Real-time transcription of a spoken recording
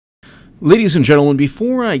Ladies and gentlemen,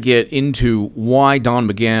 before I get into why Don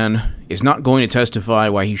McGahn is not going to testify,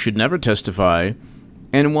 why he should never testify,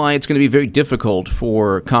 and why it's going to be very difficult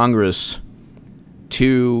for Congress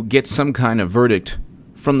to get some kind of verdict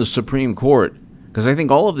from the Supreme Court, because I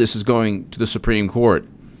think all of this is going to the Supreme Court.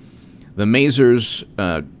 The Mazars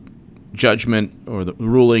judgment, or the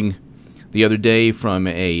ruling the other day from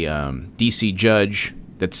a D.C. judge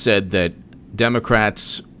that said that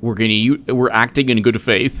Democrats were acting in good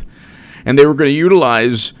faith, and they were going to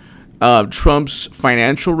utilize Trump's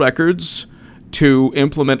financial records to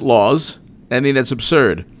implement laws. I mean, that's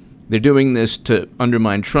absurd. They're doing this to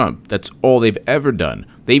undermine Trump. That's all they've ever done.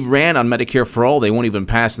 They ran on Medicare for All. They won't even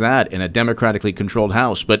pass that in a democratically controlled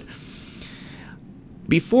House. But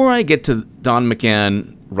before I get to Don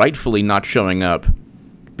McGahn rightfully not showing up,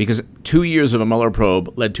 because 2 years of a Mueller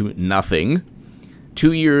probe led to nothing,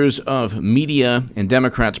 2 years of media and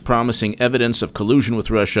Democrats promising evidence of collusion with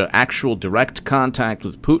Russia, actual direct contact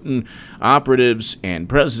with Putin operatives and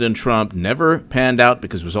President Trump never panned out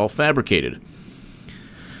because it was all fabricated.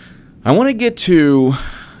 I want to get to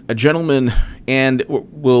a gentleman, and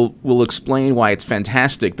we'll explain why it's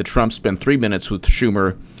fantastic that Trump spent 3 minutes with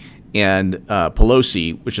Schumer and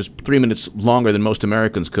Pelosi, which is 3 minutes longer than most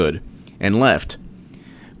Americans could, and left.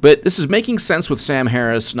 But this is Making Sense with Sam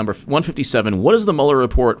Harris, number 157. What does the Mueller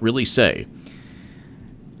report really say?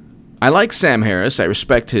 I like Sam Harris. I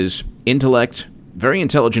respect his intellect. Very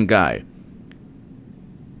intelligent guy.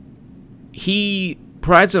 He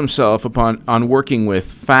prides himself on working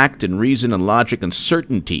with fact and reason and logic and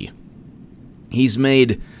certainty. He's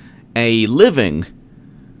made a living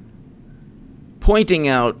pointing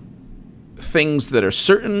out things that are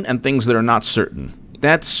certain and things that are not certain.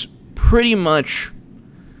 That's pretty much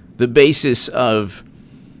the basis of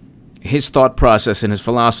his thought process and his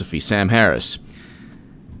philosophy, Sam Harris.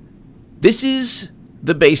 This is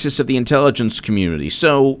the basis of the intelligence community.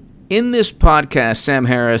 So in this podcast, Sam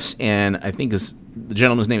Harris and I think the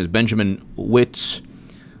gentleman's name is Benjamin Witz,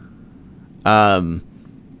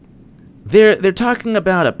 they're talking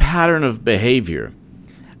about a pattern of behavior.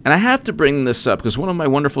 And I have to bring this up because one of my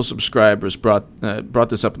wonderful subscribers brought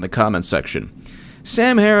this up in the comments section.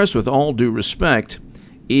 Sam Harris, with all due respect,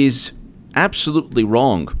 is absolutely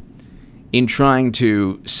wrong in trying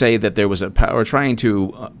to say that there was a power, trying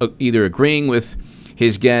to either agreeing with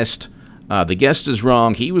his guest, the guest is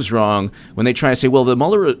wrong, he was wrong, when they try to say, well, the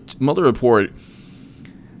Mueller report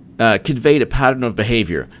conveyed a pattern of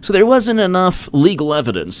behavior. So there wasn't enough legal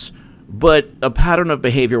evidence, but a pattern of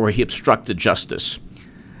behavior where he obstructed justice.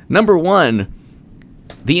 Number one,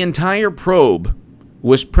 the entire probe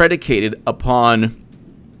was predicated upon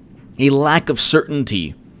a lack of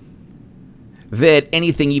certainty that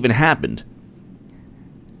anything even happened.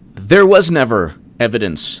 There was never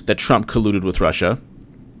evidence that Trump colluded with Russia.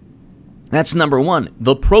 That's number one.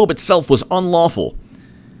 The probe itself was unlawful.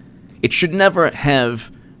 It should never have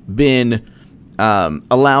been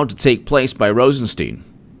allowed to take place by Rosenstein.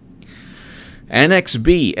 Annex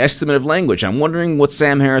B, estimate of language. I'm wondering what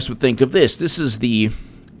Sam Harris would think of this.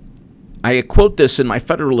 I quote this in my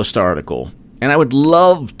Federalist article, and I would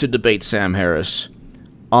love to debate Sam Harris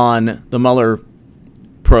on the Mueller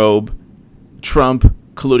probe, Trump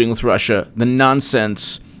colluding with Russia, the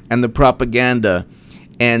nonsense and the propaganda,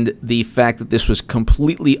 and the fact that this was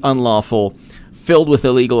completely unlawful, filled with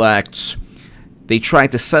illegal acts. They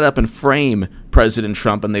tried to set up and frame President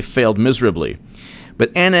Trump, and they failed miserably.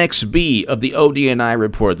 But Annex B of the ODNI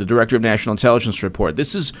report, the Director of National Intelligence report,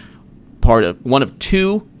 this is part of one of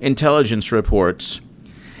two intelligence reports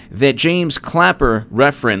that James Clapper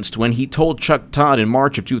referenced when he told Chuck Todd in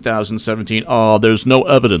March of 2017, there's no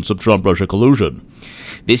evidence of Trump-Russia collusion.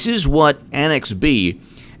 This is what Annex B,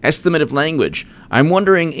 estimate of language. I'm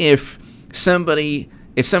wondering if somebody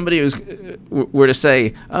were to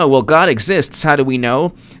say, oh, well, God exists, how do we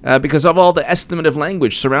know? Because of all the estimate of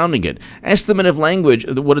language surrounding it. Estimate of language,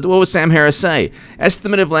 what would Sam Harris say?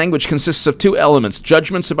 Estimate of language consists of two elements: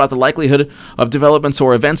 judgments about the likelihood of developments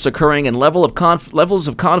or events occurring, and levels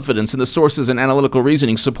of confidence in the sources and analytical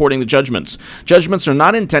reasoning supporting the judgments. Judgments are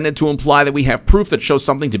not intended to imply that we have proof that shows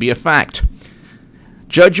something to be a fact.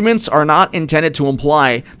 Judgments are not intended to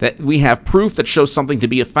imply that we have proof that shows something to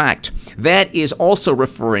be a fact. That is also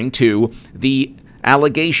referring to the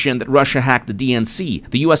allegation that Russia hacked the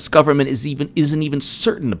DNC. The U.S. government isn't even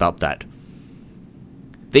certain about that.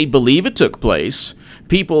 They believe it took place.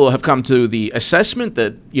 People have come to the assessment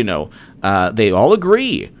that, they all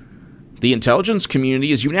agree. The intelligence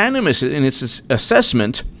community is unanimous in its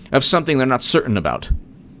assessment of something they're not certain about.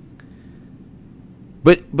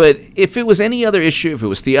 But if it was any other issue, if it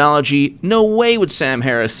was theology, no way would Sam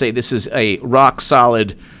Harris say this is a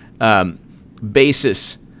rock-solid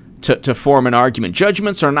basis to form an argument.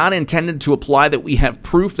 Judgments are not intended to apply that we have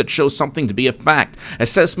proof that shows something to be a fact.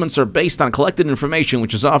 Assessments are based on collected information,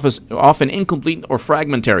 which is often incomplete or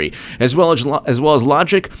fragmentary, as well as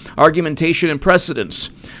logic, argumentation, and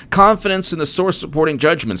precedence. Confidence in the source supporting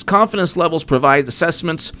judgments. Confidence levels provide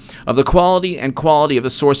assessments of the quality of the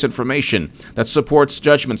source information that supports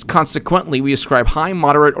judgments. Consequently, we ascribe high,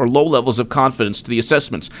 moderate, or low levels of confidence to the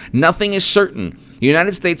assessments. Nothing is certain. The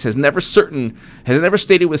United States has never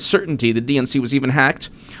stated with certainty that DNC was even hacked,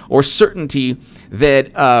 or certainty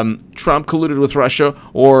that Trump colluded with Russia,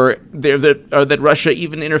 or that Russia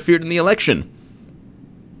even interfered in the election.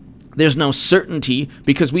 There's no certainty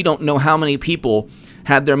because we don't know how many people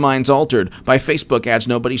had their minds altered by Facebook ads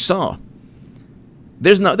nobody saw.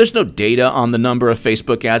 There's no data on the number of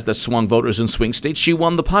Facebook ads that swung voters in swing states. She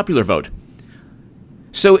won the popular vote.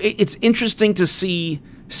 So it's interesting to see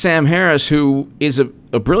Sam Harris, who is a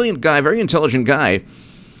brilliant guy, very intelligent guy.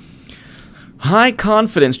 High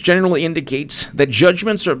confidence generally indicates that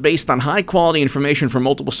judgments are based on high-quality information from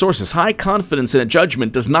multiple sources. High confidence in a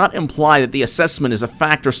judgment does not imply that the assessment is a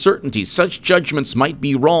fact or certainty. Such judgments might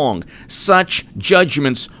be wrong. Such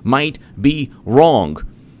judgments might be wrong.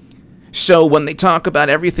 So when they talk about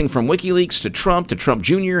everything from WikiLeaks to Trump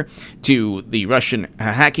Jr., to the Russian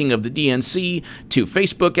hacking of the DNC, to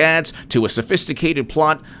Facebook ads, to a sophisticated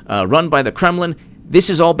plot run by the Kremlin,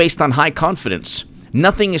 this is all based on high confidence.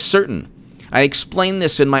 Nothing is certain. I explained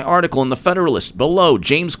this in my article in The Federalist. Below,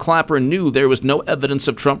 James Clapper knew there was no evidence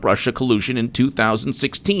of Trump-Russia collusion in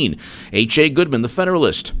 2016. H.A. Goodman, The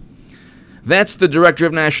Federalist. That's the Director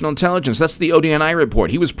of National Intelligence. That's the ODNI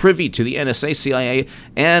report. He was privy to the NSA, CIA,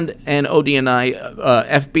 and ODNI,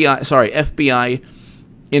 FBI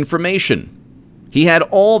information. He had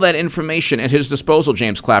all that information at his disposal,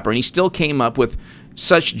 James Clapper, and he still came up with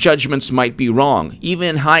such judgments might be wrong.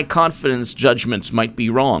 Even high-confidence judgments might be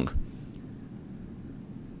wrong.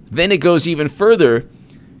 Then it goes even further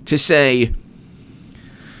to say,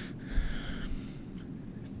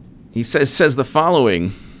 he says the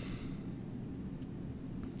following: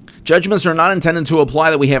 judgments are not intended to apply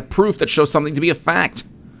that we have proof that shows something to be a fact.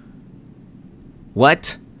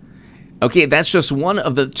 What? Okay, that's just one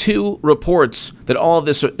of the two reports that all of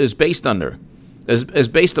this is based upon.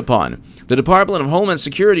 The Department of Homeland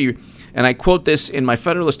Security, and I quote this in my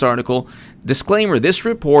Federalist article, disclaimer, this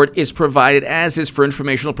report is provided as is for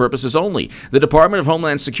informational purposes only. The Department of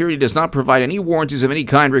Homeland Security does not provide any warranties of any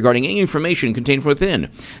kind regarding any information contained within.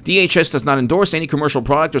 DHS does not endorse any commercial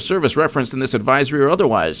product or service referenced in this advisory or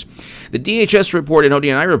otherwise. The DHS report and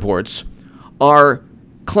ODNI reports are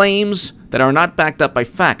claims that are not backed up by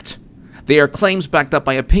fact. They are claims backed up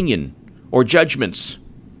by opinion or judgments.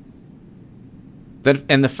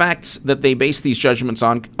 And the facts that they base these judgments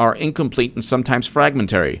on are incomplete and sometimes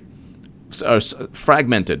fragmented.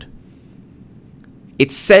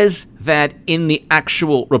 It says that in the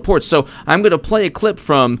actual report. So I'm going to play a clip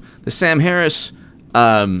from the Sam Harris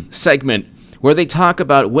segment where they talk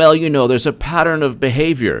about, well, you know, there's a pattern of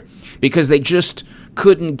behavior because they just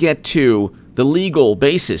couldn't get to the legal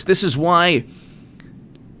basis. This is why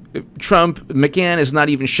McGahn is not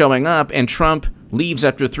even showing up, and Trump leaves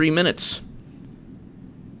after 3 minutes.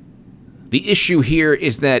 The issue here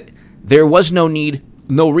is that there was no need,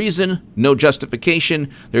 no reason, no justification.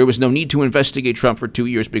 There was no need to investigate Trump for 2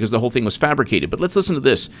 years because the whole thing was fabricated. But let's listen to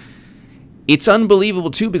this. It's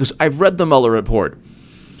unbelievable, too, because I've read the Mueller report.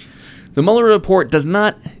 The Mueller report does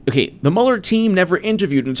not... Okay, the Mueller team never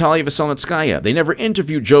interviewed Natalia Veselnitskaya. They never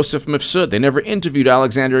interviewed Joseph Mifsud. They never interviewed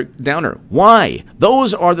Alexander Downer. Why?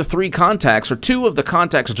 Those are the three contacts, or two of the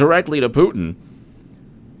contacts directly to Putin.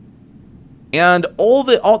 And all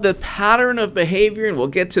the pattern of behavior, and we'll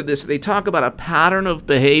get to this, they talk about a pattern of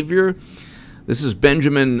behavior. This is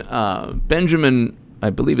Benjamin, I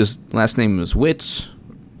believe his last name is Witz,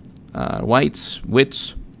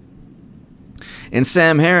 and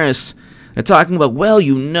Sam Harris. They're talking about, well,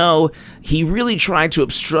 you know, he really tried to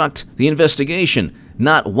obstruct the investigation.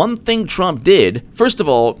 Not one thing Trump did. First of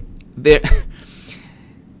all,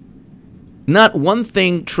 not one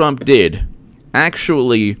thing Trump did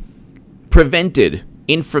actually prevented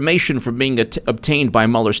information from being obtained by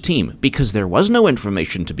Mueller's team, because there was no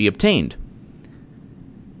information to be obtained.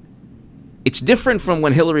 It's different from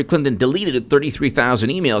when Hillary Clinton deleted 33,000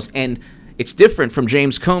 emails, and it's different from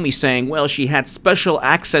James Comey saying, well, she had special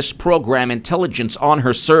access program intelligence on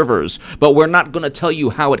her servers, but we're not going to tell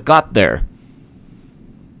you how it got there.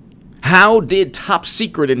 How did top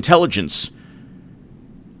secret intelligence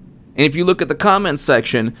And if you look at the comments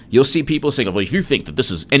section, you'll see people saying, well, if you think that this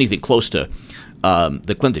is anything close to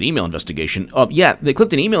the Clinton email investigation, yeah, the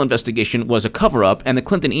Clinton email investigation was a cover-up, and the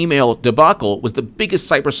Clinton email debacle was the biggest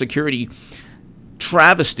cybersecurity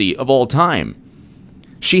travesty of all time.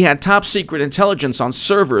 She had top-secret intelligence on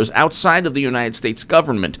servers outside of the United States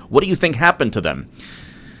government. What do you think happened to them?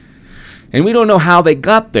 And we don't know how they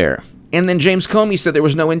got there. And then James Comey said there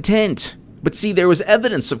was no intent. But see, there was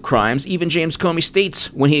evidence of crimes. Even James Comey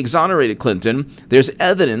states when he exonerated Clinton, there's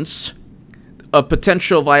evidence of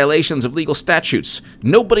potential violations of legal statutes.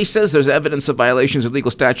 Nobody says there's evidence of violations of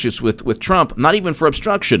legal statutes with Trump, not even for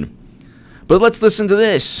obstruction. But let's listen to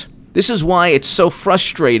this. This is why it's so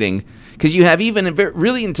frustrating, because you have even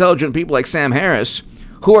really intelligent people like Sam Harris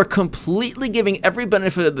who are completely giving every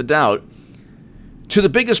benefit of the doubt to the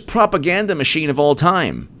biggest propaganda machine of all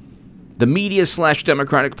time, the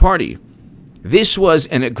media/Democratic Party. This was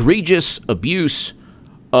an egregious abuse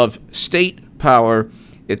of state power.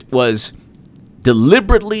 It was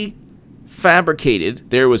deliberately fabricated.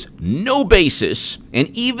 There was no basis, and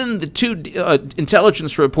even the two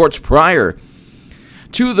intelligence reports prior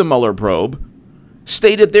to the Mueller probe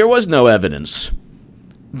stated there was no evidence.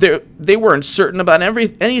 They weren't certain about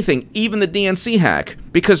anything, even the DNC hack,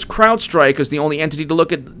 because CrowdStrike is the only entity to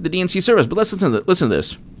look at the DNC service. But let's listen to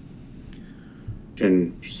this.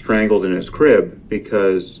 And strangled in his crib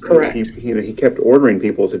because Correct. he kept ordering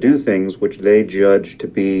people to do things which they judged to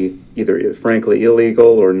be either frankly illegal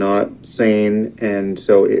or not sane, and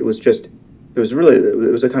so it was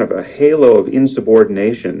a kind of a halo of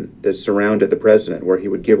insubordination that surrounded the president, where he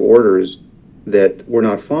would give orders that were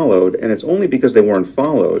not followed, and it's only because they weren't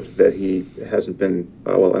followed that he hasn't been.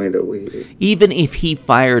 Even if he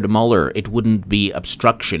fired Mueller, it wouldn't be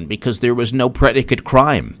obstruction because there was no predicate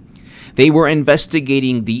crime. They were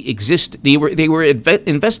investigating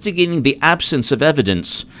investigating the absence of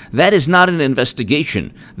evidence. That is not an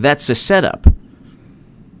investigation. That's a setup.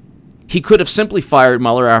 He could have simply fired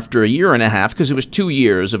Mueller after a year and a half because it was 2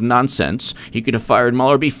 years of nonsense. He could have fired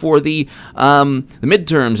Mueller before the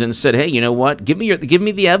midterms and said, "Hey, you know what? Give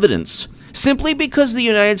me the evidence." Simply because the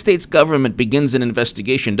United States government begins an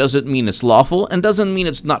investigation doesn't mean it's lawful and doesn't mean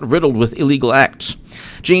it's not riddled with illegal acts.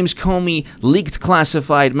 James Comey leaked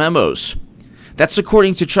classified memos. That's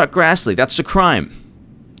according to Chuck Grassley. That's a crime.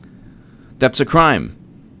 That's a crime.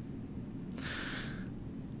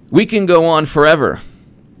 We can go on forever.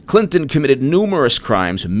 Clinton committed numerous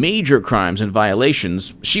crimes, major crimes and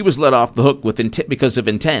violations. She was let off the hook because of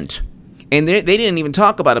intent. And they didn't even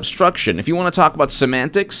talk about obstruction. If you want to talk about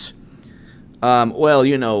semantics, well,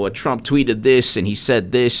 you know, Trump tweeted this and he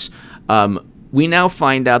said this. We now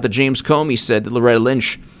find out that James Comey said that Loretta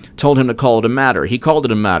Lynch told him to call it a matter. He called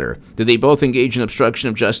it a matter. Did they both engage in obstruction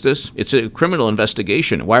of justice? It's a criminal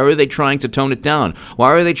investigation. Why were they trying to tone it down?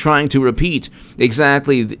 Why are they trying to repeat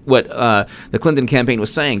exactly what the Clinton campaign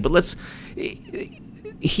was saying? But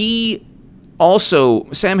Sam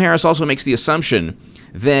Harris also makes the assumption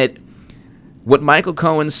that what Michael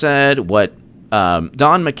Cohen said, what Don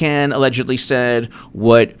McGahn allegedly said,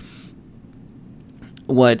 what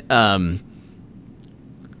one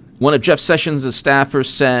of Jeff Sessions' staffers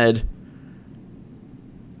said,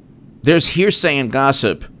 there's hearsay and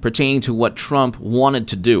gossip pertaining to what Trump wanted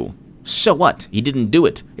to do. So what? He didn't do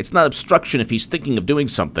it. It's not obstruction if he's thinking of doing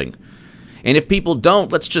something. And if people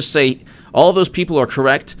don't, let's just say all those people are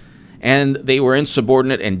correct and they were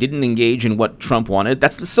insubordinate and didn't engage in what Trump wanted.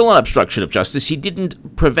 That's still not obstruction of justice. He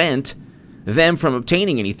didn't prevent them from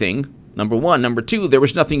obtaining anything, number one. Number two, there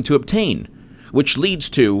was nothing to obtain, which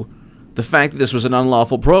leads to the fact that this was an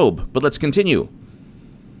unlawful probe. But let's continue.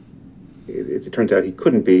 It turns out he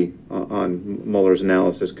couldn't be, on Mueller's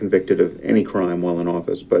analysis, convicted of any crime while in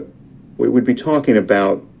office. But we would be talking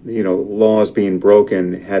about, laws being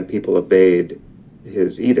broken had people obeyed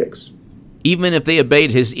his edicts. Even if they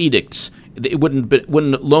obeyed his edicts, it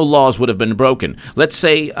no laws would have been broken. Let's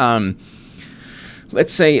say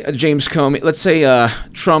James Comey. Let's say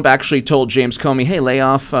Trump actually told James Comey, "Hey, lay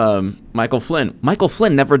off Michael Flynn." Michael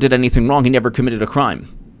Flynn never did anything wrong. He never committed a crime.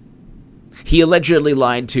 He allegedly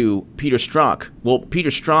lied to Peter Strzok. Well, Peter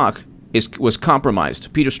Strzok was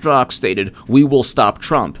compromised. Peter Strzok stated, "We will stop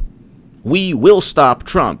Trump. We will stop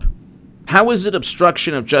Trump." How is it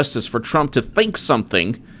obstruction of justice for Trump to think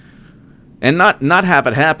something and not have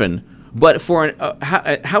it happen? But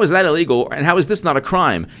how is that illegal, and how is this not a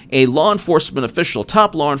crime? A law enforcement official,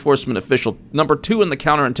 top law enforcement official, number 2 in the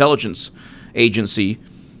counterintelligence agency,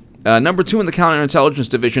 number 2 in the counterintelligence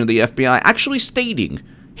division of the FBI, actually stating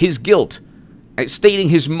his guilt, stating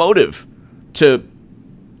his motive to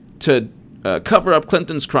cover up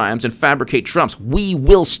Clinton's crimes and fabricate Trump's. We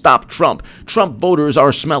will stop Trump. Trump voters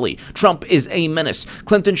are smelly. Trump is a menace.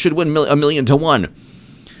 Clinton should win 1,000,000 to 1.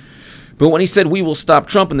 But when he said, we will stop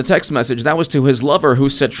Trump in the text message, that was to his lover who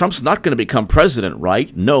said, Trump's not going to become president,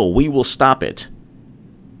 right? No, we will stop it.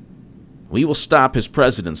 We will stop his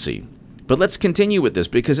presidency. But let's continue with this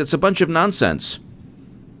because it's a bunch of nonsense.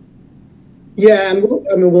 Yeah,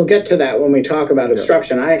 and we'll get to that when we talk about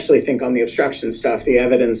obstruction. I actually think on the obstruction stuff, the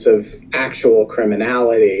evidence of actual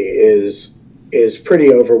criminality is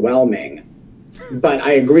pretty overwhelming. But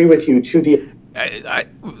I agree with you to the...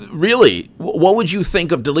 Really, what would you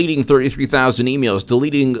think of deleting 33,000 emails,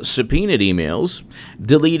 deleting subpoenaed emails,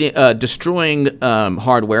 destroying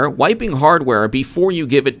hardware, wiping hardware before you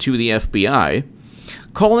give it to the FBI,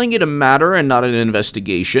 calling it a matter and not an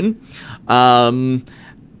investigation,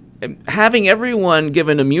 having everyone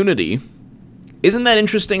given immunity? Isn't that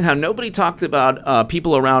interesting how nobody talked about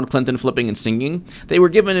people around Clinton flipping and singing? They were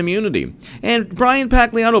given immunity. And Brian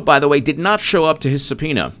Pagliano, by the way, did not show up to his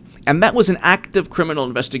subpoena. And that was an active criminal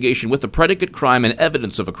investigation with a predicate crime and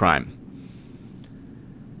evidence of a crime.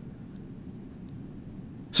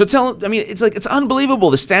 So it's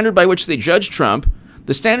unbelievable. The standard by which they judge Trump,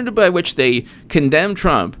 the standard by which they condemn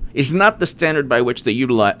Trump, is not the standard by which they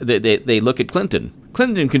look at Clinton.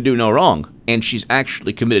 Clinton can do no wrong, and she's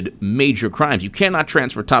actually committed major crimes. You cannot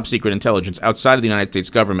transfer top secret intelligence outside of the United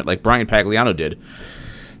States government like Brian Pagliano did,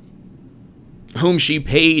 whom she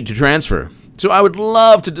paid to transfer. So I would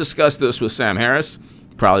love to discuss this with Sam Harris.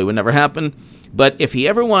 Probably would never happen. But if he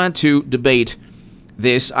ever wanted to debate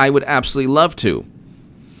this, I would absolutely love to.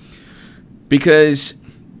 Because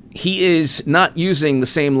he is not using the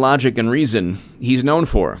same logic and reason he's known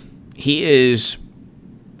for. He is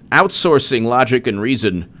outsourcing logic and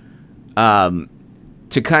reason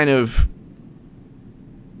to kind of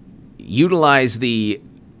utilize the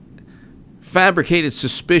fabricated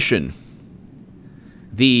suspicion,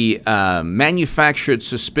 the manufactured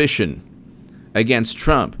suspicion against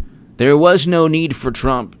Trump. There was no need for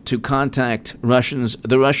Trump to contact Russians.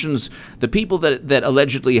 The people that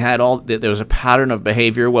allegedly had there was a pattern of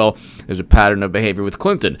behavior. Well, there's a pattern of behavior with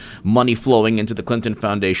Clinton. Money flowing into the Clinton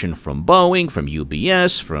Foundation from Boeing, from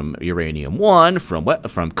UBS, from Uranium One, from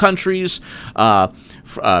countries. During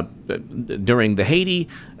the Haiti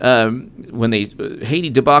Haiti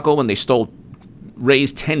debacle, when they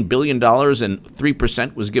raised $10 billion and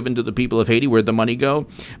 3% was given to the people of Haiti. Where'd the money go?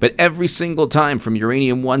 But every single time, from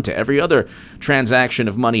Uranium One to every other transaction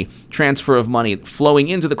of money, transfer of money flowing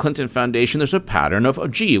into the Clinton Foundation, there's a pattern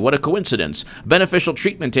of, gee, what a coincidence, beneficial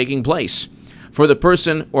treatment taking place for the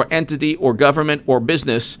person or entity or government or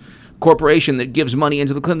business corporation that gives money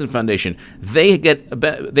into the Clinton Foundation. They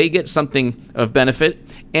get something of benefit,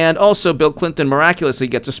 and also Bill Clinton miraculously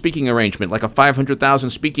gets a speaking arrangement, like a $500,000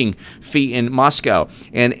 speaking fee in Moscow.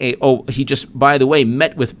 And he just, by the way,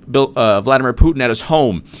 met with Vladimir Putin at his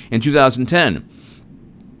home in 2010.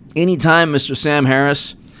 Anytime, Mr. Sam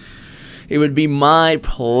Harris, it would be my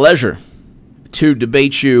pleasure to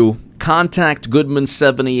debate you. Contact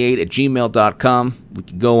goodman78@gmail.com. We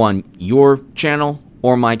could go on your channel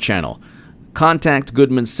or my channel. Contact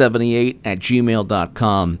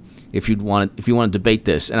goodman78@gmail.com if you want to debate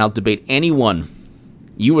this, and I'll debate anyone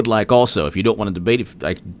you would like. Also, if you don't want to debate, if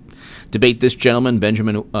I debate this gentleman,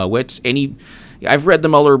 Benjamin Wittes, I've read the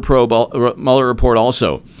Mueller report.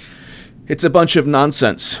 Also, it's a bunch of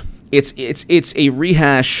nonsense. It's a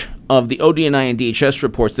rehash of the ODNI and DHS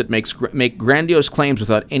reports that make grandiose claims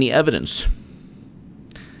without any evidence.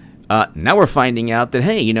 Now we're finding out that,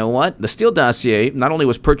 hey, you know what? The Steele dossier not only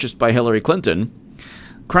was purchased by Hillary Clinton,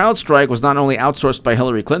 CrowdStrike was not only outsourced by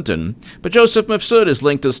Hillary Clinton, but Joseph Mifsud is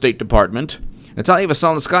linked to the State Department. Natalia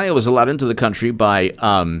Veselnitskaya was allowed into the country by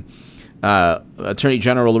Attorney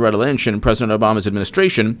General Loretta Lynch and President Obama's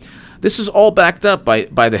administration. This is all backed up by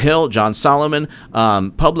The Hill, John Solomon,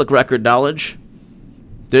 public record knowledge.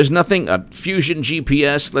 There's nothing, Fusion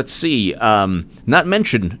GPS, let's see, not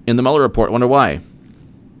mentioned in the Mueller report. Wonder why.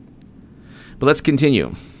 But let's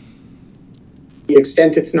continue. The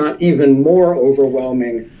extent it's not even more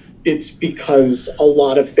overwhelming, it's because a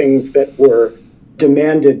lot of things that were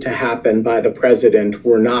demanded to happen by the president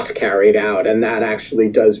were not carried out, and that actually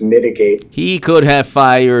does mitigate. He could have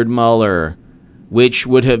fired Mueller, which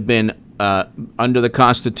would have been, under the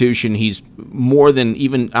Constitution, he's more than,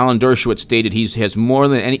 even Alan Dershowitz stated, he has more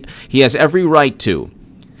than any, he has every right to.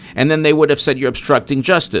 And then they would have said, you're obstructing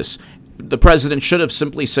justice. The president should have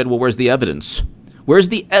simply said, well, where's the evidence? Where's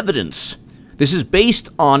the evidence? This is based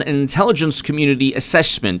on an intelligence community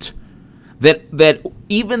assessment that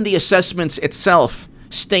even the assessments itself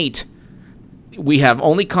state we have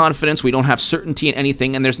only confidence, we don't have certainty in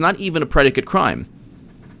anything, and there's not even a predicate crime.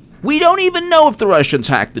 We don't even know if the Russians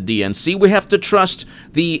hacked the DNC. We have to trust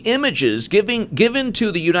the images given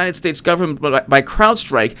to the United States government by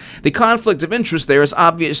CrowdStrike. The conflict of interest there is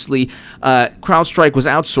obviously CrowdStrike was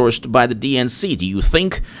outsourced by the DNC. Do you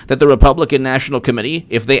think that the Republican National Committee,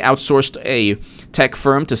 if they outsourced a tech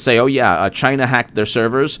firm to say, oh yeah, China hacked their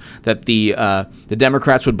servers, that the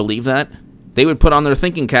Democrats would believe that? They would put on their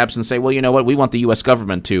thinking caps and say, well, you know what, we want the U.S.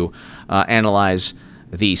 government to analyze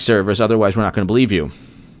the servers, otherwise we're not going to believe you.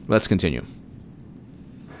 Let's continue.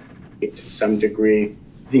 To some degree,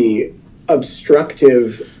 the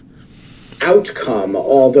obstructive outcome,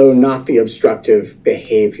 although not the obstructive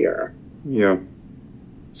behavior. Yeah.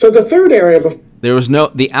 So the third area of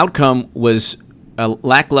the outcome was a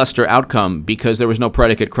lackluster outcome because there was no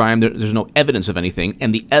predicate crime, there's no evidence of anything,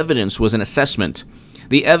 and the evidence was an assessment.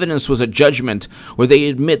 The evidence was a judgment where they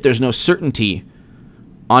admit there's no certainty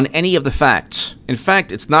on any of the facts. In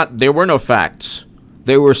fact, there were no facts.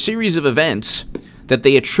 There were a series of events that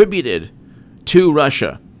they attributed to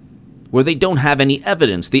Russia where they don't have any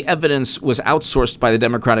evidence. The evidence was outsourced by the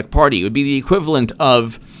Democratic Party. It would be the equivalent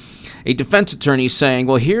of a defense attorney saying,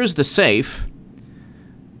 well, here's the safe,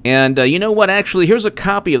 and you know what, actually, here's a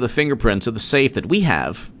copy of the fingerprints of the safe that we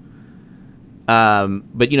have,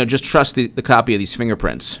 but, you know, just trust the copy of these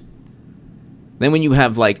fingerprints. Then when you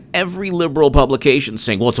have, like, every liberal publication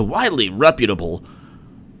saying, well, it's widely reputable,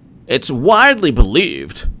 it's widely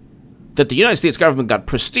believed that the United States government got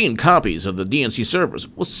pristine copies of the DNC servers.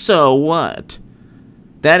 Well, so what?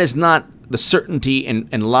 That is not the certainty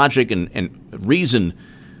and logic and reason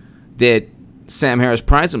that Sam Harris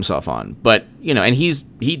prides himself on. But, you know, and he's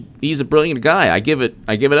a brilliant guy. I give it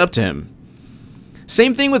up to him.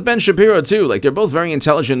 Same thing with Ben Shapiro, too. Like, they're both very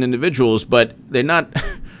intelligent individuals, but they're not...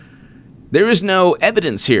 There is no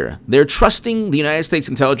evidence here. They're trusting the United States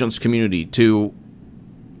intelligence community to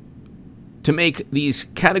make these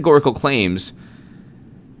categorical claims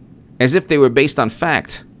as if they were based on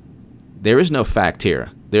fact. There is no fact here.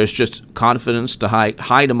 There's just confidence to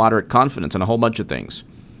high to moderate confidence on a whole bunch of things.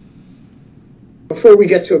 Before we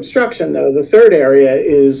get to obstruction, though, the third area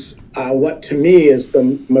is what to me is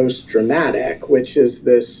the most dramatic, which is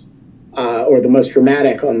this, or the most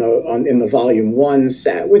dramatic in the volume 1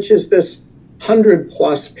 set, which is this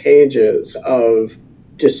 100+ pages of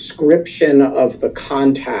description of the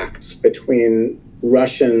contacts between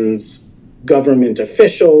Russians, government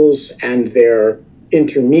officials and their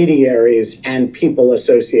intermediaries and people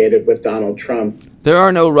associated with Donald Trump. There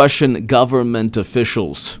are no Russian government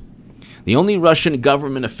officials. The only Russian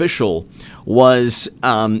government official was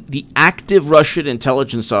the active Russian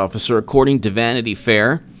intelligence officer, according to Vanity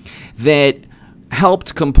Fair, that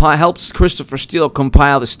helped Christopher Steele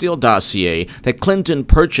compile the Steele dossier that Clinton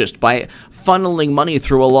purchased by funneling money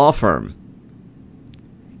through a law firm.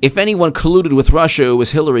 If anyone colluded with Russia, it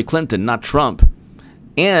was Hillary Clinton, not Trump.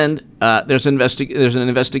 And there's an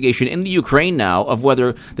investigation in the Ukraine now of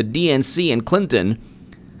whether the DNC and Clinton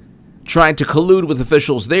tried to collude with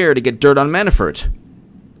officials there to get dirt on Manafort.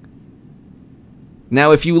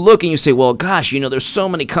 Now, if you look and you say, well, gosh, you know, there's so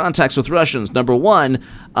many contacts with Russians. Number one,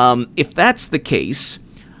 if that's the case,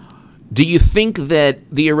 do you think that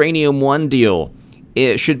the Uranium One deal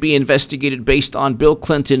should be investigated based on Bill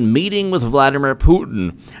Clinton meeting with Vladimir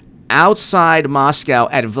Putin outside Moscow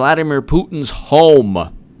at Vladimir Putin's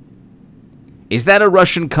home? Is that a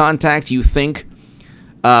Russian contact you think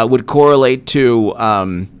would correlate to,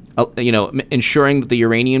 ensuring that the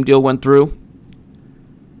uranium deal went through?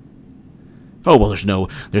 Oh, well, there's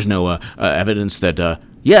no evidence that,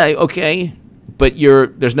 yeah, okay, but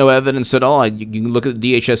there's no evidence at all. You can look at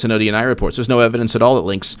the DHS and ODNI reports. There's no evidence at all that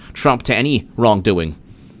links Trump to any wrongdoing.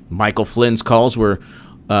 Michael Flynn's calls were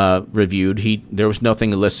reviewed. There was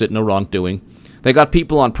nothing illicit, no wrongdoing. They got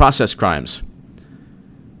people on process crimes,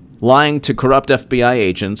 lying to corrupt FBI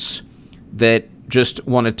agents that just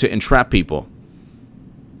wanted to entrap people.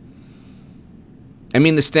 I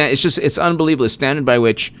mean, it's unbelievable. The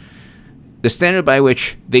standard by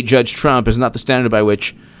which they judge Trump is not the standard by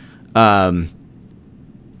which they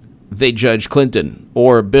judge Clinton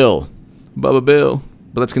or Bill. Bubba Bill.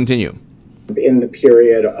 But let's continue. In the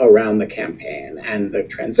period around the campaign and the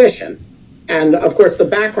transition. And, of course, the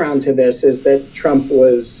background to this is that Trump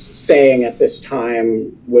was saying at this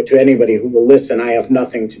time, to anybody who will listen, I have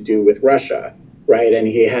nothing to do with Russia, right? And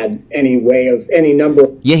he had any number.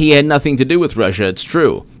 Yeah, he had nothing to do with Russia. It's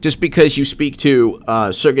true. Just because you speak to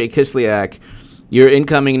Sergei Kislyak, your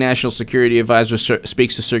incoming national security advisor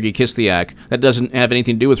speaks to Sergei Kislyak, that doesn't have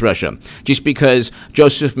anything to do with Russia. Just because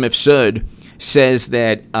Joseph Mifsud says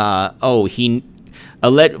that,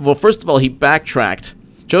 Well, first of all, he backtracked.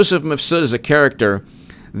 Joseph Mifsud is a character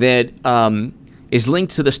that is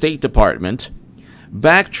linked to the State Department,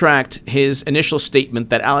 backtracked his initial statement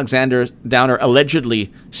that Alexander Downer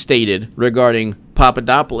allegedly stated regarding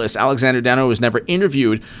Papadopoulos. Alexander Downer was never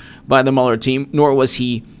interviewed by the Mueller team, nor was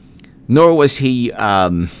he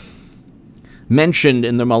mentioned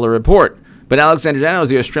in the Mueller report. But Alexander Downer was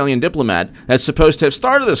the Australian diplomat that's supposed to have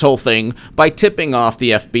started this whole thing by tipping off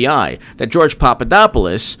the FBI that George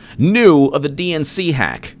Papadopoulos knew of the DNC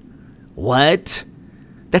hack. What?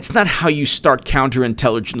 That's not how you start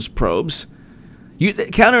counterintelligence probes.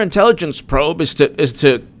 Counterintelligence probe is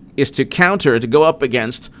to counter, to go up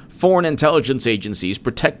against foreign intelligence agencies,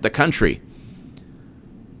 protect the country.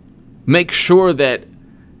 Make sure that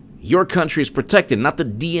your country is protected, not the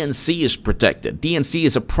DNC is protected. DNC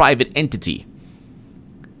is a private entity.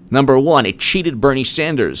 Number one, it cheated Bernie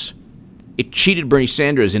Sanders. It cheated Bernie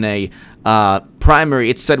Sanders in a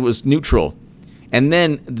primary it said was neutral. And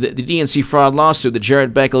then the DNC fraud lawsuit that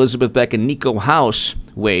Jared Beck, Elizabeth Beck, and Nico House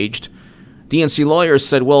waged, DNC lawyers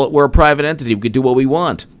said, well, we're a private entity. We could do what we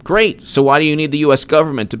want. Great. So why do you need the U.S.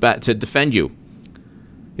 government to defend you?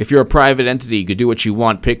 If you're a private entity, you could do what you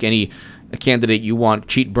want, pick any candidate you want,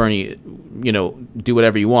 cheat Bernie, do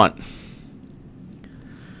whatever you want.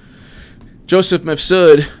 Joseph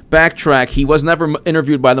Mifsud, backtrack. He was never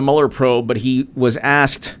interviewed by the Mueller probe, but he was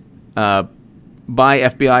asked by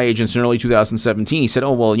FBI agents in early 2017. He said,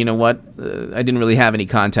 oh, well, you know what? I didn't really have any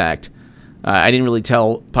contact. I didn't really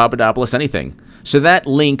tell Papadopoulos anything. So that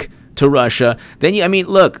link to Russia. Then,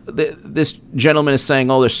 look, this gentleman is saying,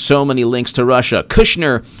 oh, there's so many links to Russia.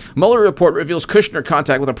 Kushner, Mueller report reveals Kushner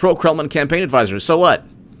contact with a pro-Kremlin campaign advisor. So what?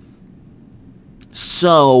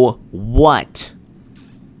 So what?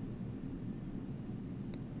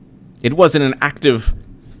 It wasn't an active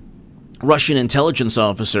Russian intelligence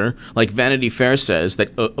officer, like Vanity Fair says,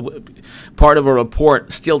 that part of a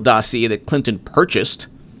report, Steele dossier, that Clinton purchased.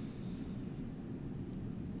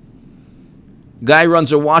 Guy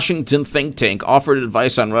runs a Washington think tank, offered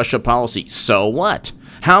advice on Russia policy. So what?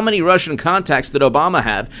 How many Russian contacts did Obama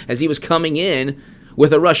have as he was coming in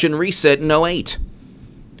with a Russian reset in 2008?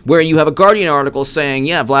 Where you have a Guardian article saying,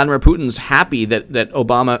 yeah, Vladimir Putin's happy that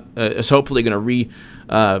Obama is hopefully going to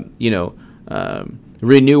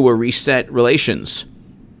renew or reset relations.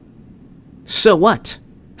 So what?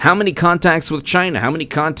 How many contacts with China? How many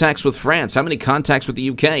contacts with France? How many contacts with the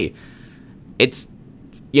UK? It's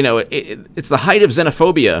the height of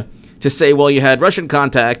xenophobia to say, well, you had Russian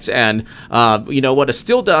contacts and, a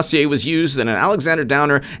Steele dossier was used and an Alexander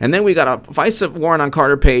Downer, and then we got a FISA warrant on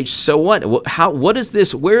Carter Page. So what? What is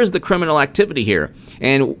this? Where is the criminal activity here?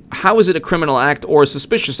 And how is it a criminal act or a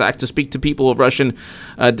suspicious act to speak to people of Russian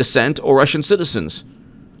descent or Russian citizens?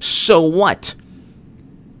 So what?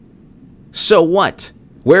 So what?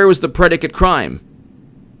 Where was the predicate crime?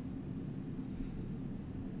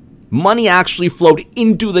 Money actually flowed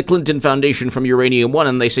into the Clinton Foundation from Uranium One,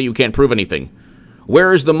 and they say you can't prove anything.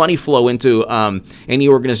 Where is the money flow into any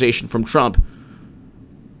organization from Trump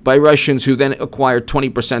by Russians who then acquired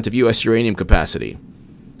 20% of U.S. uranium capacity?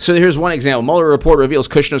 So here's one example. Mueller report reveals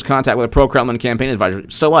Kushner's contact with a pro-Kremlin campaign advisor.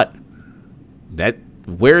 So what?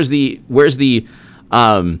 Where's the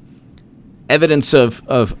evidence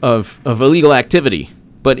of illegal activity?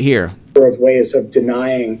 But here, of ways of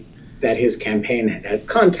denying that his campaign had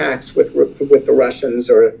contacts with the Russians,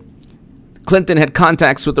 or Clinton had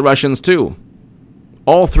contacts with the Russians too,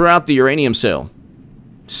 all throughout the uranium sale.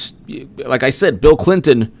 Like I said, Bill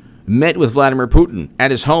Clinton met with Vladimir Putin at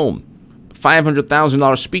his home,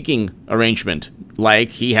 $500,000 speaking arrangement, like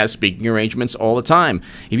he has speaking arrangements all the time.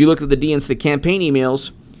 If you look at the DNC campaign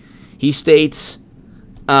emails, he states.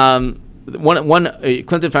 One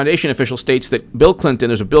Clinton Foundation official states that Bill Clinton,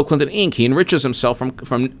 there's a Bill Clinton Inc., he enriches himself from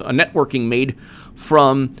a networking made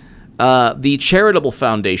from the charitable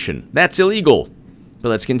foundation. That's illegal. But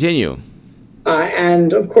let's continue.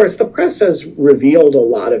 And, of course, the press has revealed a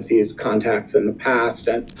lot of these contacts in the past.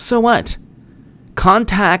 So what?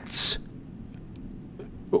 Contacts...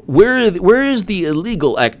 Where is the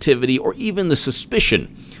illegal activity or even the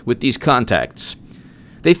suspicion with these contacts?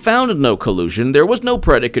 They found no collusion. There was no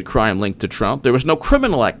predicate crime linked to Trump. There was no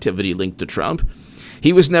criminal activity linked to Trump.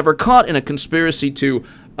 He was never caught in a conspiracy to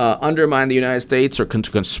undermine the United States or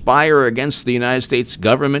to conspire against the United States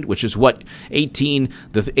government, which is what the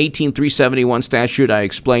 18371 statute I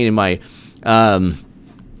explained in my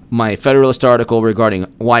my Federalist article regarding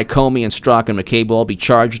why Comey and Strzok and McCabe will all be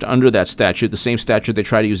charged under that statute, the same statute they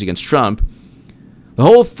try to use against Trump. The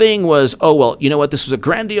whole thing was, oh, well, you know what? This was a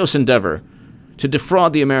grandiose endeavor to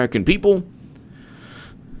defraud the American people.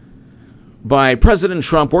 by President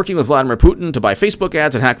Trump working with Vladimir Putin to buy Facebook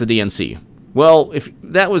ads and hack the DNC. Well, if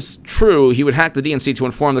that was true, he would hack the DNC to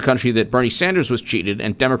inform the country that Bernie Sanders was cheated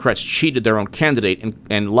and Democrats cheated their own candidate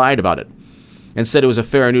and lied about it and said it was a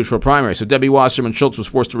fair and neutral primary. So Debbie Wasserman Schultz was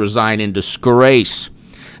forced to resign in disgrace.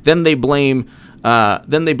 Then they blame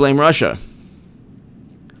Russia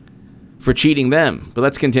for cheating them. But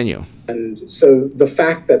let's continue. And so the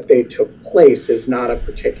fact that they took place is not a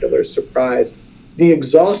particular surprise. The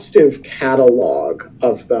exhaustive catalog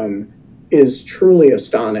of them is truly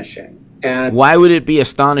astonishing. And why would it be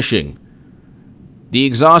astonishing? The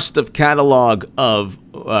exhaustive catalog of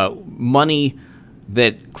money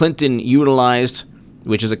that Clinton utilized,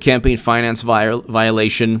 which is a campaign finance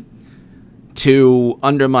violation, to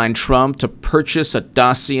undermine Trump, to purchase a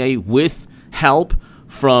dossier with help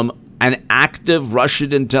from an active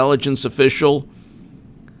Russian intelligence official.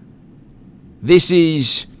 This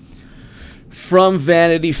is from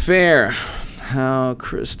Vanity Fair. How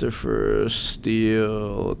Christopher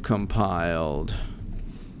Steele compiled.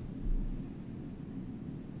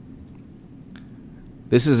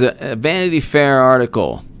 This is a Vanity Fair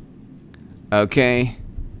article. Okay?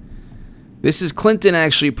 This is Clinton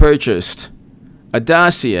actually purchased a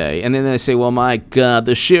dossier, and then they say, well, my God,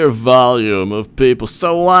 the sheer volume of people.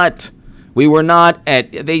 So what? We were not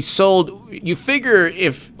at, they sold, you figure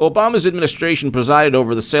if Obama's administration presided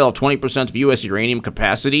over the sale of 20% of U.S. uranium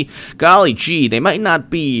capacity, golly gee, they might not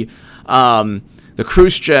be the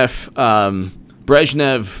Khrushchev,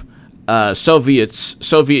 Brezhnev,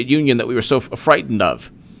 Soviet Union that we were so frightened of.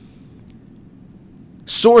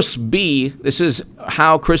 Source B, this is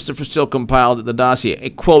how Christopher Steele compiled the dossier. A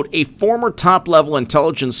quote, a former top-level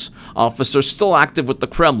intelligence officer still active with the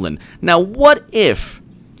Kremlin. Now, what if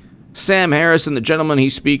Sam Harris and the gentleman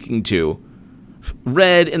he's speaking to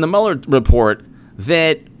read in the Mueller report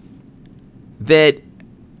that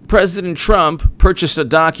President Trump purchased a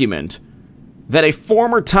document that a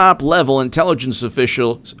former top-level intelligence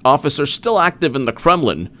officer still active in the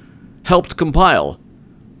Kremlin helped compile?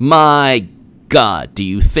 My God, do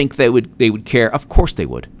you think they would care? Of course they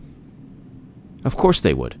would. Of course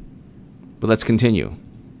they would. But let's continue.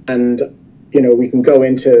 And, we can go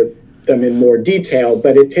into them in more detail,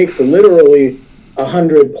 but it takes literally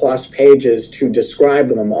 100+ pages to describe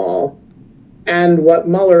them all. And what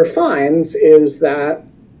Mueller finds is that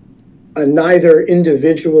neither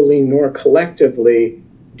individually nor collectively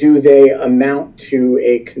do they amount to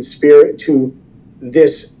to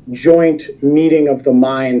this joint meeting of the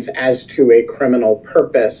minds as to a criminal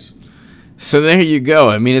purpose. So there you go.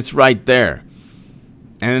 I mean, it's right there.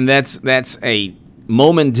 And that's a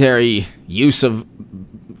momentary use of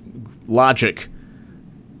logic.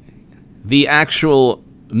 The actual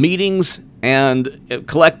meetings and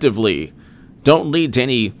collectively don't lead to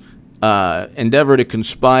any endeavor to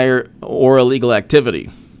conspire or illegal activity.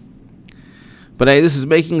 But this is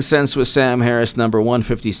making sense with Sam Harris, number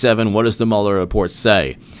 157. What does the Mueller report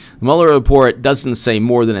say? The Mueller report doesn't say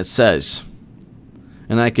more than it says.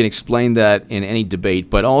 And I can explain that in any debate.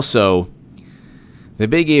 But also, the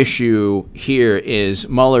big issue here is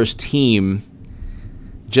Mueller's team,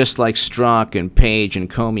 just like Strzok and Page and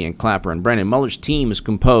Comey and Clapper and Brennan, Mueller's team is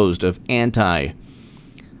composed of anti-Trump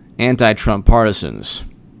partisans.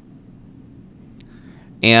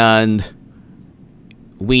 And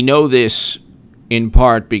we know this in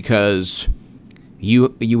part because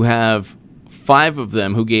you have 5 of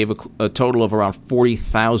them who gave a total of around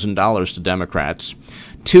 $40,000 to Democrats.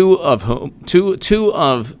 Two of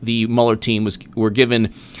the Mueller team were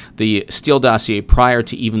given the Steele dossier prior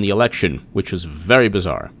to even the election, which was very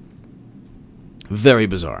bizarre. Very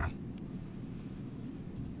bizarre.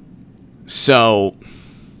 So,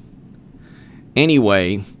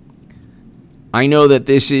 anyway, I know that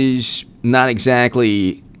this is not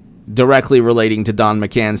exactly directly relating to Don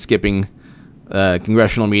McGahn skipping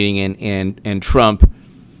congressional meeting and Trump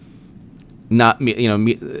not meeting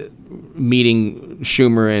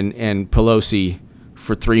Schumer and Pelosi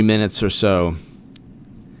for 3 minutes or so.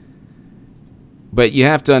 But you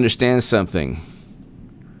have to understand something.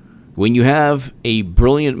 When you have a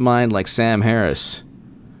brilliant mind like Sam Harris,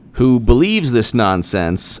 who believes this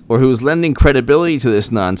nonsense, or who's lending credibility to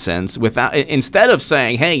this nonsense, instead of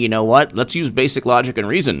saying, "Hey, you know what? Let's use basic logic and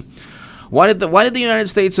reason." Why did the United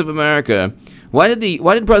States of America? Why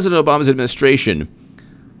did President Obama's administration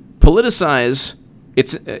politicize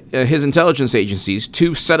his intelligence agencies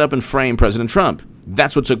to set up and frame President Trump?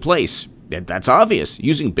 That's what took place. That's obvious.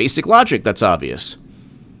 Using basic logic, that's obvious.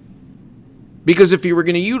 Because if you were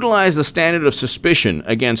going to utilize the standard of suspicion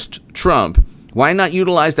against Trump, why not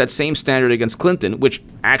utilize that same standard against Clinton, which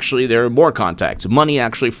actually there are more contacts. Money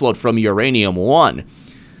actually flowed from Uranium One.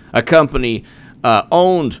 a company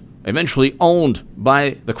eventually owned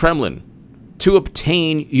by the Kremlin, to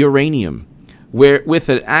obtain uranium, where with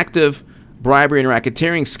an active bribery and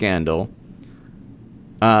racketeering scandal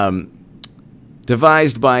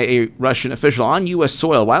devised by a Russian official on U.S.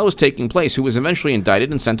 soil while it was taking place, who was eventually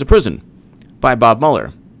indicted and sent to prison by Bob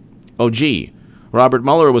Mueller. Oh, gee. Robert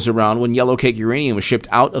Mueller was around when yellow cake uranium was shipped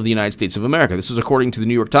out of the United States of America. This is according to the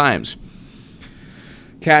New York Times.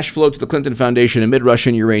 Cash flowed to the Clinton Foundation amid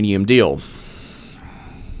Russian uranium deal.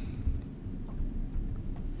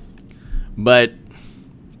 But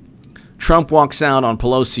Trump walks out on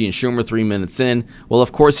Pelosi and Schumer 3 minutes in. Well,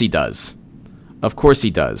 of course he does. Of course he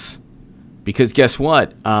does. Because guess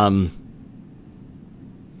what?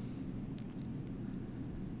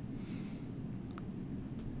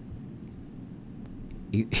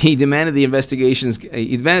 He demanded the investigations.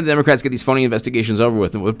 He demanded the Democrats get these phony investigations over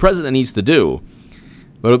with. And what the president needs to do,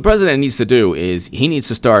 is he needs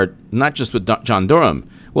to start not just with John Durham.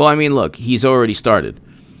 Well, I mean, look, he's already started.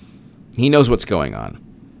 He knows what's going on.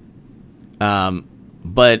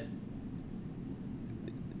 But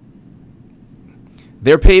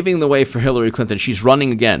they're paving the way for Hillary Clinton. She's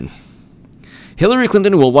running again. Hillary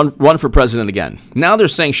Clinton will run for president again. Now they're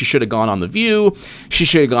saying she should have gone on The View. She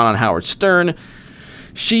should have gone on Howard Stern.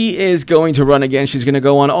 She is going to run again. She's going to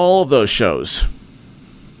go on all of those shows.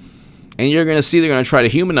 And you're going to see they're going to try to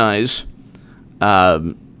humanize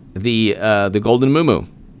the Golden Moo-Moo.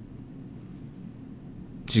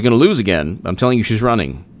 She's going to lose again. I'm telling you, she's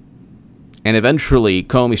running. And eventually,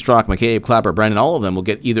 Comey, Strzok, McCabe, Clapper, Brennan, all of them will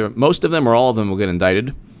get either most of them or all of them will get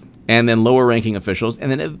indicted. And then lower-ranking officials.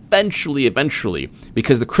 And then eventually,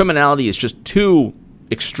 because the criminality is just too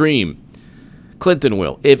extreme, Clinton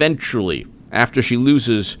will eventually, after she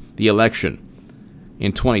loses the election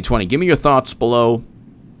in 2020. Give me your thoughts below.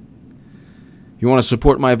 You want to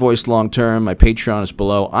support my voice long-term, my Patreon is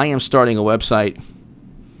below. I am starting a website,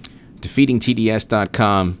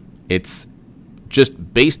 defeatingtds.com. It's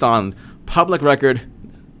just based on public record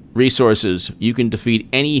resources. You can defeat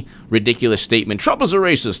any ridiculous statement. Trump is a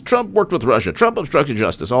racist. Trump worked with Russia. Trump obstructed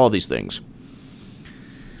justice. All of these things.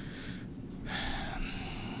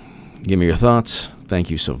 Give me your thoughts. Thank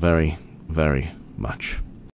you so very, very much.